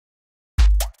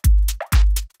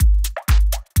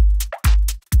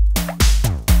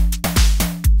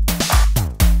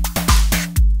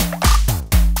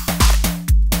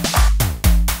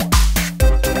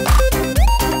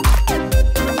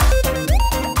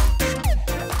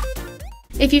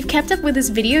If you've kept up with this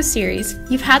video series,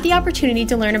 you've had the opportunity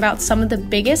to learn about some of the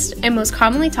biggest and most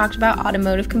commonly talked about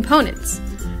automotive components.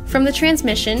 From the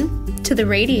transmission, to the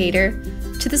radiator,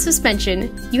 to the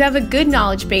suspension, you have a good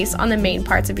knowledge base on the main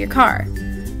parts of your car.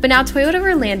 But now Toyota of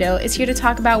Orlando is here to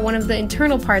talk about one of the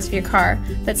internal parts of your car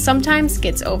that sometimes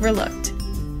gets overlooked: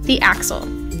 the axle.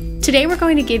 Today we're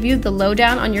going to give you the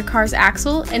lowdown on your car's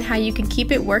axle and how you can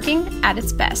keep it working at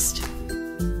its best.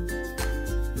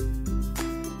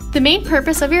 The main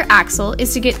purpose of your axle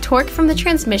is to get torque from the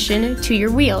transmission to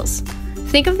your wheels.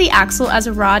 Think of the axle as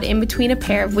a rod in between a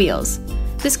pair of wheels.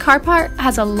 This car part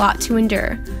has a lot to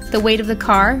endure: the weight of the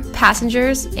car,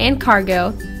 passengers, and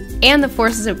cargo, and the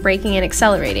forces of braking and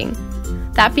accelerating.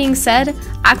 That being said,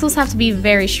 axles have to be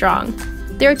very strong.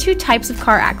 There are two types of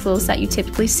car axles that you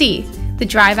typically see: the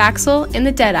drive axle and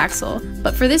the dead axle,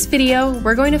 but for this video,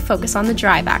 we're going to focus on the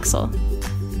drive axle.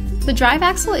 The drive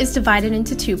axle is divided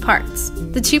into two parts.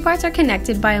 The two parts are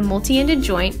connected by a multi-ended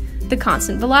joint, the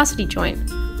constant velocity joint,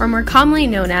 or more commonly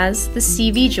known as the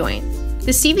CV joint.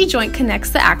 The CV joint connects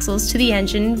the axles to the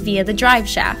engine via the drive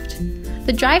shaft.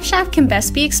 The drive shaft can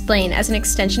best be explained as an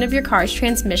extension of your car's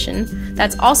transmission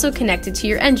that's also connected to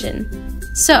your engine.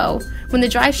 So, when the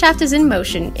drive shaft is in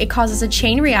motion, it causes a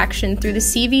chain reaction through the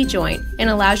CV joint and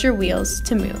allows your wheels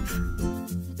to move.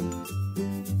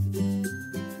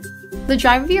 The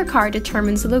drive of your car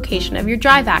determines the location of your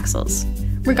drive axles.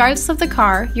 Regardless of the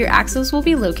car, your axles will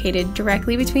be located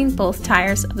directly between both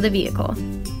tires of the vehicle.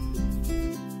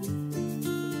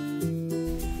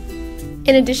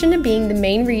 In addition to being the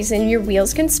main reason your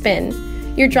wheels can spin,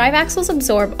 your drive axles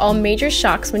absorb all major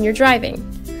shocks when you're driving.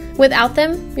 Without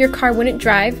them, your car wouldn't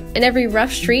drive, and every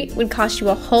rough street would cost you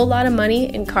a whole lot of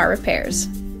money in car repairs.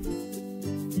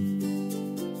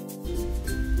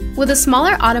 With a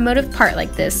smaller automotive part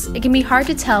like this, it can be hard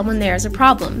to tell when there is a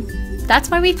problem. That's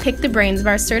why we've picked the brains of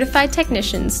our certified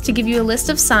technicians to give you a list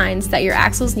of signs that your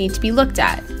axles need to be looked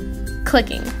at.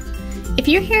 Clicking. If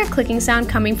you hear a clicking sound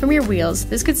coming from your wheels,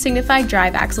 this could signify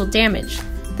drive axle damage.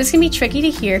 This can be tricky to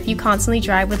hear if you constantly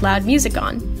drive with loud music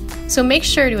on, so make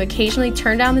sure to occasionally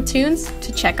turn down the tunes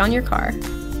to check on your car.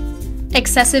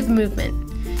 Excessive movement.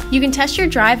 You can test your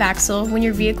drive axle when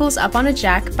your vehicle is up on a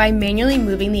jack by manually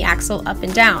moving the axle up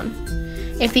and down.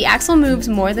 If the axle moves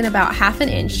more than about half an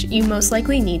inch, you most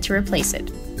likely need to replace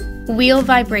it. Wheel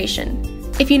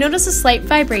vibration. If you notice a slight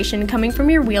vibration coming from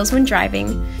your wheels when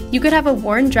driving, you could have a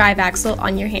worn drive axle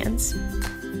on your hands.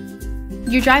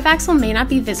 Your drive axle may not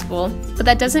be visible, but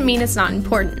that doesn't mean it's not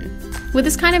important. With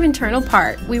this kind of internal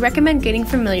part, we recommend getting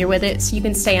familiar with it so you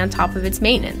can stay on top of its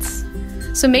maintenance.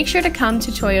 So make sure to come to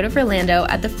Toyota of Orlando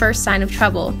at the first sign of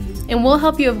trouble, and we'll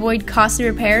help you avoid costly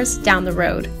repairs down the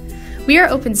road. We are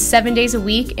open 7 days a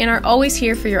week and are always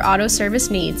here for your auto service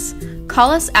needs.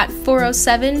 Call us at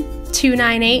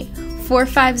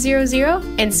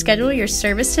 407-298-4500 and schedule your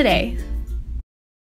service today.